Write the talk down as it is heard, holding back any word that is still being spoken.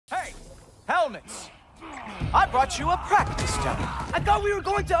Helmets! I brought you a practice dummy. I thought we were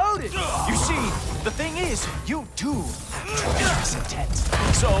going to Odin! You see, the thing is, you do have tremendous intent.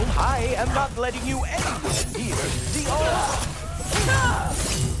 So I am not letting you anywhere near the altar.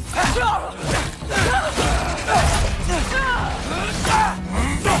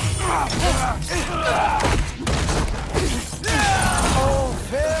 Oh,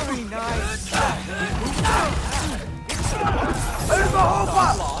 very nice. There's the whole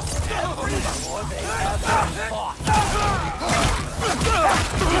pot!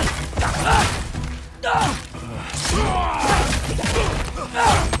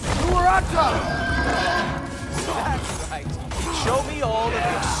 That's right. Show me all of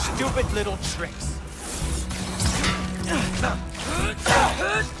your stupid little tricks.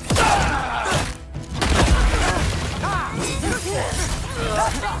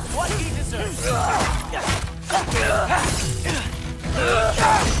 That's what he deserves.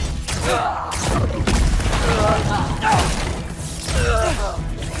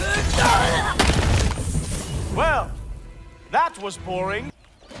 Well, that was boring.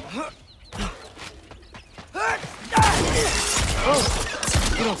 Oh,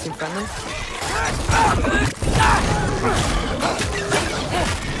 you don't seem friendly.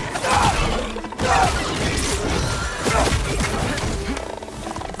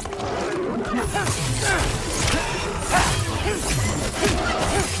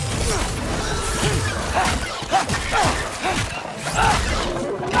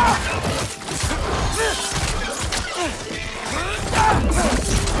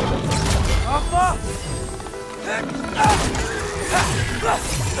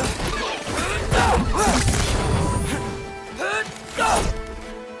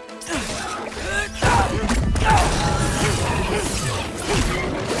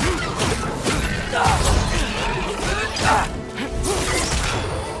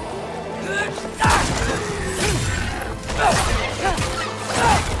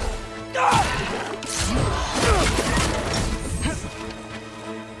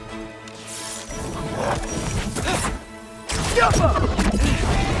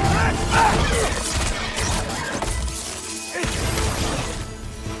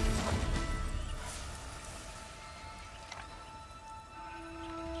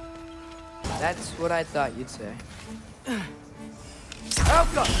 That's what I thought you'd say.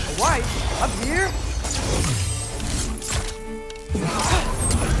 Elka, a wife, up here?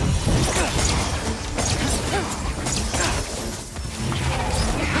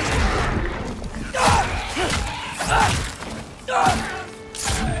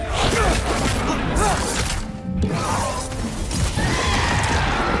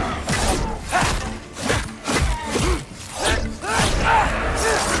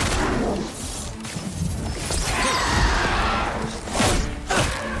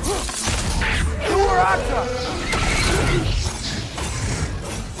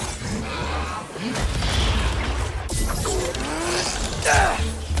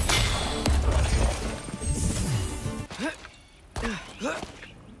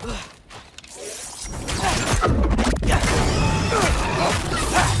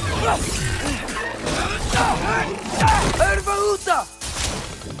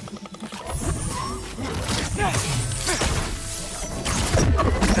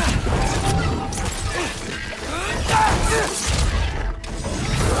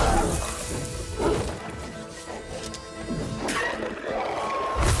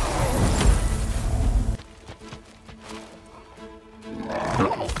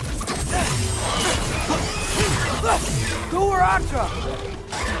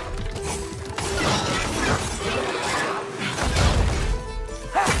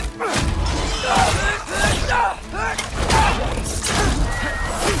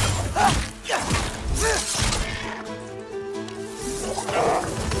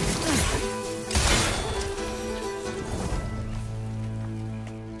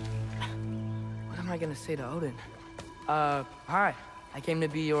 Say to Odin. Hi. I came to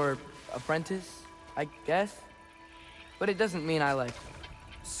be your apprentice, I guess. But it doesn't mean I, like,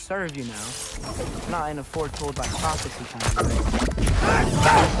 serve you now. Not in a foretold by prophecy kind of way.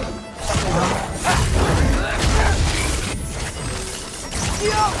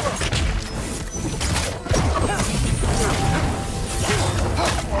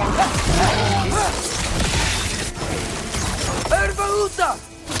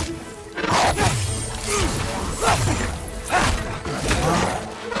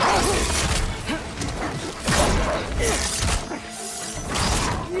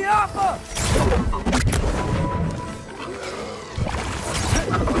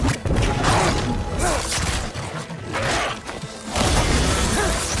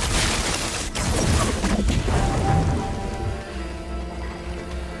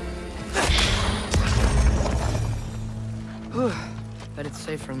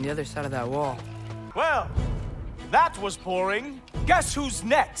 on the other side of that wall. Well, that was boring. Guess who's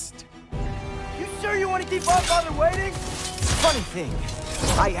next? You sure you want to keep our father waiting? Funny thing,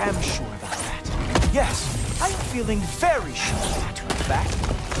 I am sure about that. Yes, I'm feeling very sure of that, in fact.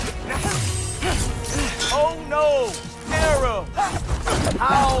 Oh no! Arrow!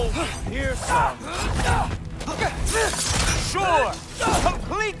 How fearsome! Sure!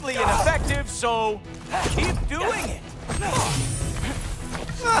 Completely ineffective, so keep doing it!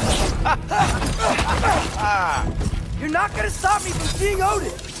 You're not gonna stop me from seeing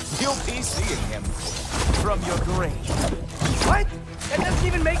Odin! You'll be seeing him from your grave. What? That doesn't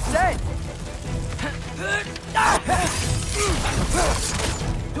even make sense!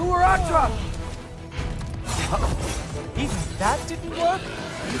 Do a rock drop! Even that didn't work?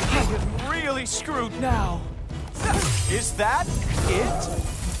 I am really screwed now. Is that it?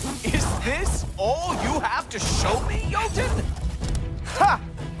 Is this all you have to show me, Jotun? Ha!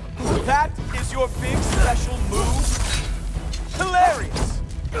 That is your big special move? Hilarious!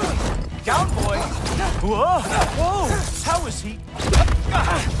 Down, boy! Whoa! Whoa! How is he?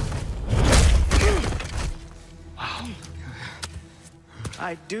 Wow.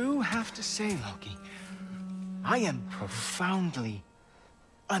 I do have to say, Loki, I am profoundly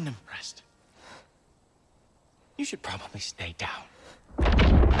unimpressed. You should probably stay down.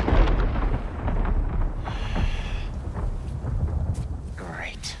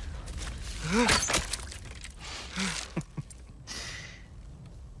 Great.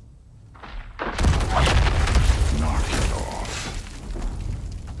 Knock it off.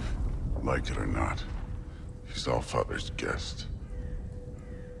 Like it or not, he's Allfather's guest.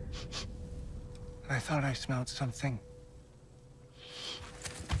 I thought I smelled something.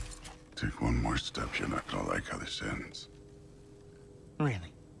 Take one more step, you're not gonna like how this ends.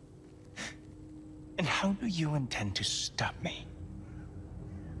 Really? And how do you intend to stop me?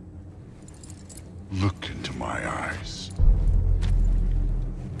 Look into my eyes.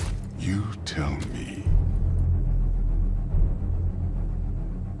 You tell